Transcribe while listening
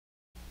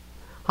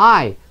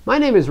Hi, my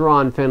name is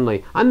Ron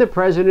Finley. I'm the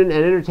President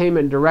and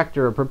Entertainment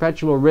Director of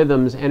Perpetual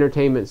Rhythms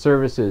Entertainment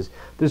Services.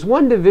 There's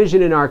one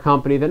division in our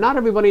company that not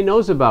everybody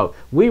knows about.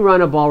 We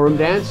run a ballroom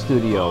dance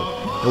studio,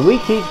 and we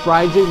teach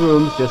brides and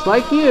grooms just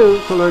like you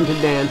to learn to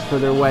dance for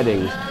their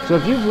weddings. So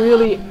if you've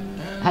really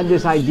had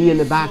this idea in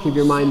the back of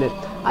your mind that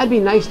I'd be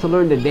nice to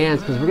learn to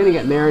dance because we're going to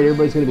get married,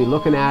 everybody's going to be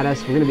looking at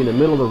us, we're going to be in the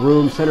middle of the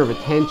room, center of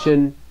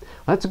attention,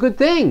 well, that's a good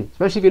thing,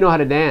 especially if you know how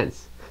to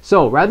dance.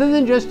 So rather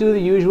than just do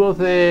the usual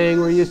thing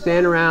where you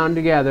stand around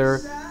together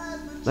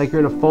like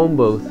you're in a phone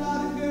booth,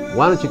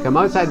 why don't you come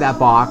outside that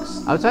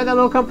box, outside that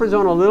little comfort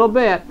zone a little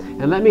bit,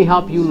 and let me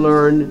help you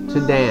learn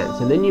to dance.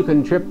 And then you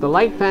can trip the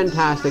light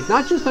fantastic,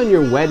 not just on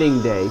your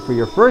wedding day for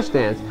your first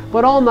dance,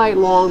 but all night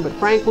long, but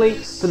frankly,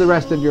 for the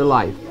rest of your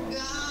life.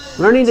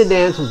 Learning to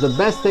dance was the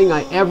best thing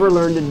I ever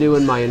learned to do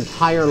in my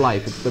entire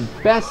life. It's the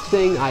best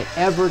thing I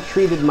ever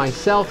treated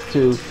myself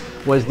to,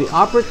 was the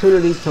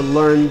opportunity to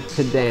learn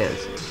to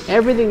dance.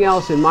 Everything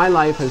else in my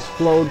life has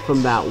flowed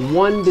from that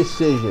one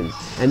decision,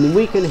 and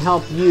we can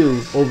help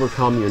you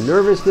overcome your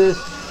nervousness,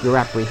 your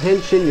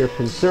apprehension, your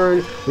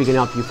concern. We can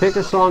help you pick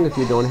a song if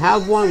you don't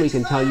have one. We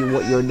can tell you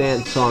what your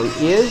dance song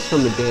is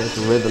from a dance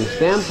rhythm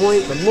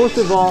standpoint, but most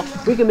of all,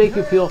 we can make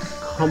you feel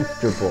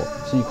comfortable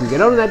so you can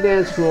get out on that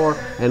dance floor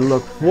and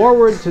look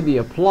forward to the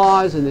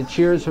applause and the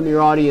cheers from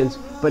your audience,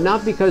 but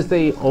not because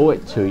they owe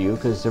it to you,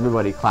 because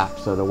everybody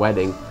claps at a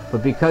wedding,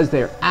 but because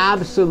they're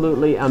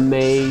absolutely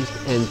amazed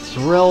and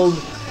thrilled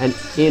and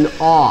in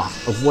awe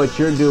of what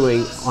you're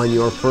doing on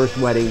your first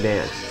wedding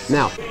dance.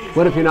 Now,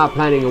 what if you're not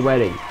planning a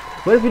wedding?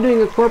 What if you're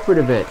doing a corporate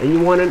event and you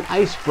want an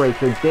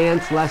icebreaker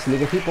dance lesson to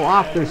get people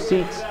off their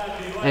seats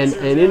and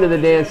into the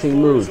dancing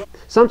mood?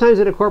 Sometimes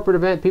at a corporate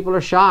event, people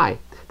are shy.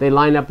 They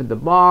line up at the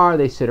bar,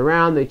 they sit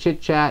around, they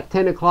chit-chat,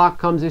 10 o'clock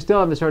comes, they still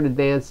haven't started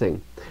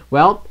dancing.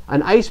 Well,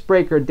 an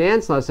icebreaker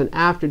dance lesson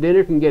after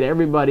dinner can get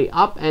everybody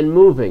up and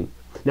moving.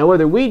 Now,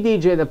 whether we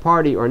DJ the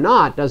party or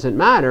not doesn't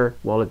matter.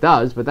 Well, it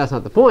does, but that's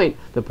not the point.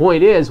 The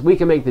point is we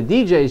can make the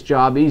DJ's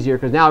job easier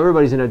because now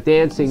everybody's in a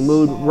dancing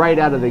mood right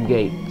out of the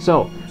gate.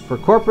 So, for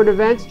corporate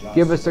events,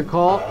 give us a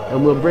call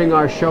and we'll bring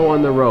our show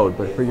on the road.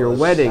 But for your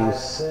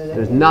weddings,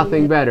 there's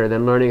nothing better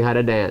than learning how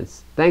to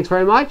dance. Thanks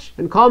very much,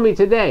 and call me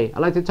today. I'd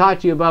like to talk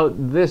to you about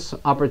this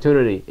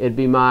opportunity. It'd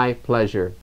be my pleasure.